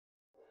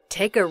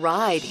Take a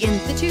ride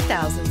in the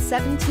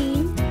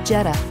 2017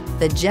 Jetta.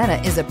 The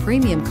Jetta is a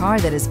premium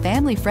car that is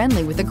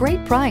family-friendly with a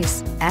great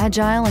price,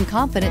 agile and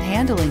confident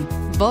handling.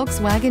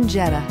 Volkswagen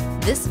Jetta.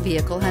 This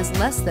vehicle has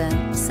less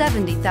than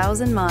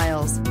 70,000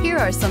 miles. Here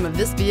are some of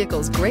this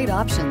vehicle's great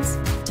options: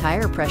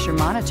 tire pressure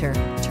monitor,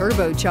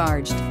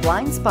 turbocharged,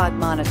 blind spot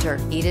monitor,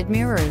 heated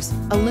mirrors,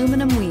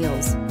 aluminum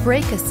wheels,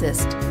 brake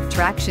assist,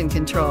 traction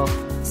control,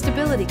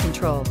 stability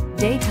control,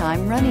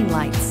 daytime running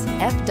lights,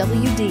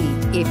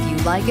 FWD. If you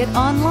like it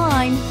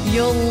online,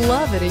 you'll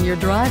love it in your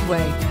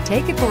driveway.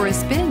 Take it for a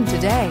spin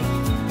today.